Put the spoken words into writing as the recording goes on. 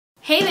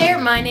Hey there,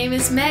 my name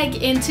is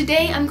Meg, and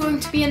today I'm going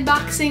to be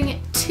unboxing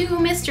two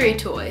mystery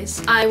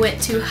toys. I went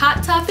to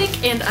Hot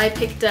Topic and I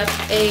picked up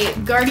a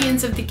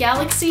Guardians of the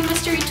Galaxy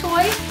mystery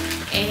toy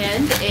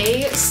and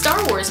a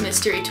Star Wars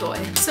mystery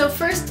toy. So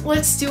first,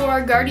 let's do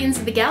our Guardians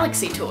of the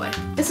Galaxy toy.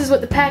 This is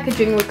what the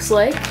packaging looks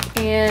like,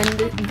 and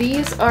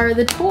these are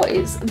the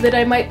toys that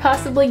I might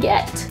possibly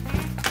get.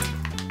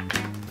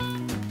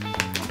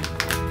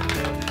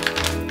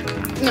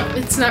 No,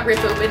 it's not rip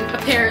open.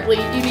 Apparently,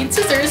 you need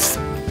scissors.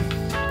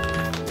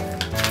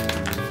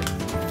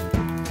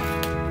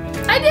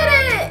 I did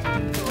it!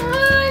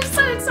 Oh, I'm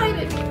so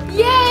excited.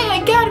 Yay,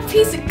 I got a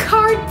piece of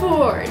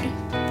cardboard.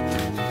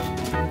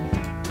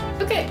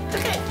 Okay.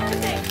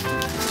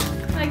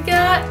 I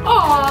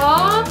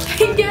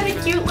got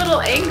a cute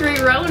little angry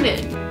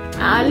Ronin.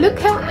 Ah, look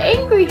how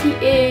angry he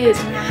is.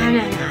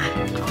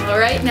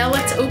 Alright, now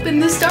let's open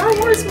the Star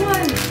Wars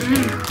one.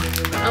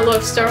 I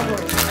love Star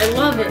Wars. I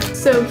love it.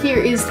 So here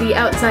is the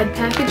outside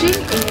packaging,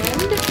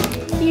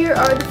 and here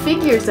are the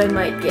figures I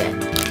might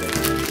get.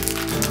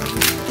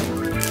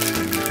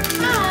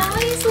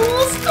 He's a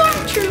little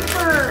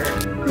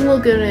stormtrooper!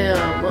 Look at him.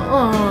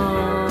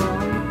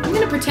 Aww. I'm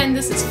gonna pretend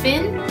this is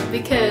Finn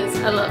because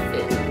I love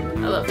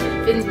Finn. I love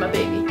Finn. Finn's my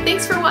baby.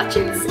 Thanks for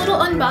watching this little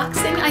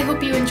unboxing. I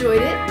hope you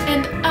enjoyed it,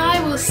 and I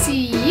will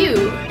see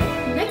you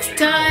next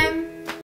time.